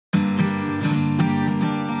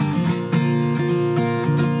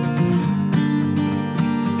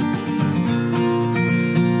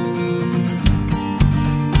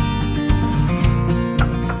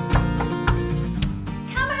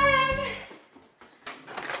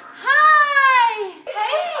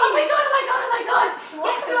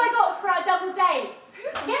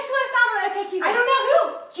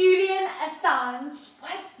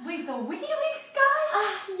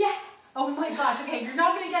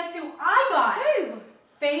guess who I got? Who?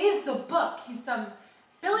 Faze the Book. He's some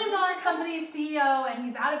billion-dollar company CEO, and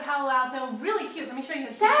he's out of Palo Alto. Really cute. Let me show you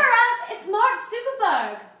his picture. Sarah, it's Mark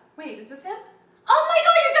Zuckerberg. Wait, is this him? Oh my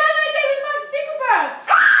god, you're going on a date with Mark Zuckerberg!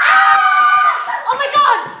 Ah! Oh my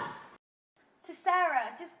god! So Sarah,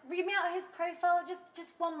 just read me out his profile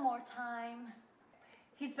just one more time.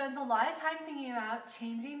 He spends a lot of time thinking about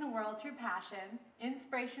changing the world through passion,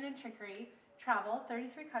 inspiration and trickery, travel,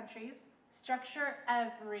 33 countries, structure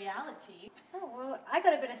of reality, Oh, well, I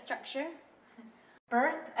got a bit of structure.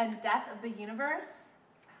 birth and death of the universe,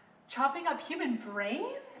 chopping up human brains.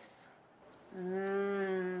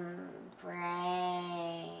 Brains.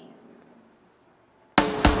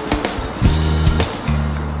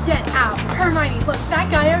 Get out. Hermione, look, that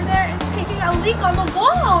guy over there is taking a leak on the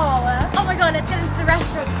wall. Oh my god, let's get into the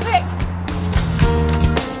restaurant, quick!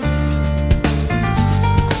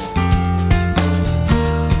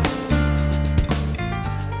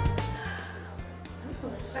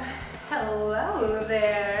 Hello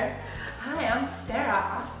there. Hi, I'm Sarah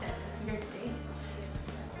Austin, your date.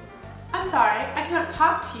 I'm sorry, I cannot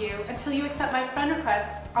talk to you until you accept my friend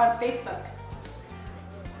request on Facebook.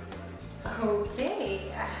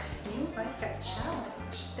 Okay, you like a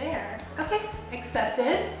challenge there. Okay,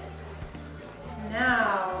 accepted.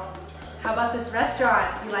 Now, how about this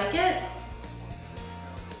restaurant? Do you like it?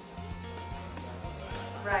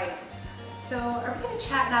 Right. So, are we gonna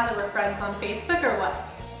chat now that we're friends on Facebook or what?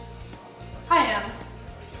 I am.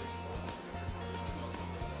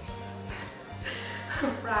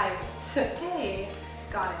 Right. Okay.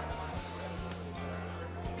 Got it.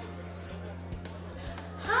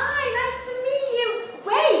 Hi, nice to meet you.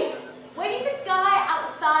 Wait, when is the guy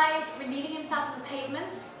outside relieving himself on the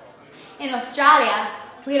pavement? In Australia,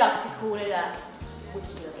 we like to call it a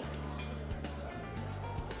wiki leak.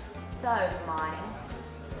 So, Hermione,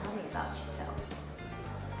 tell me about yourself.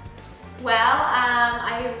 Well,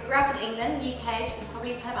 I grew up in England, UK, as you can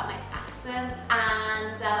probably tell about my accent,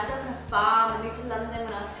 and I grew up on a farm. I moved to London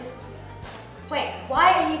when I was 15. Wait,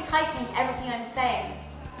 why are you typing everything I'm saying?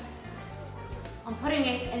 I'm putting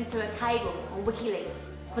it into a table on WikiLeaks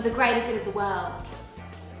for the greater good of the world.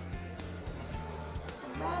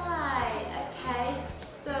 Right, okay,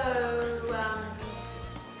 so,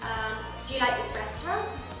 do you like this restaurant?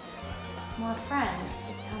 My friend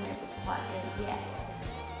did tell me it was quite good, yes.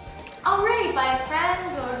 Oh really, by a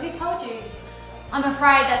friend, or who told you? I'm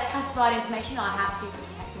afraid that's classified information. I have to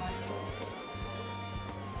protect my sources.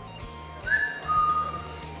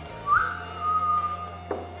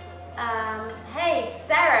 Hey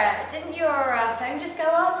Sarah, didn't your phone just go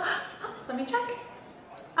off? Let me check.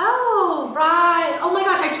 Oh, right. Oh my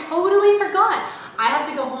gosh, I totally forgot. I have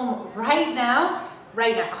to go home right now.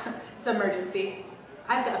 Right now. It's an emergency.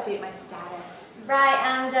 I have to update my status. Right,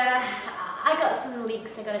 and I got some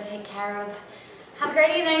leaks I gotta take care of. Have a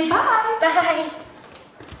great evening. Bye. Bye.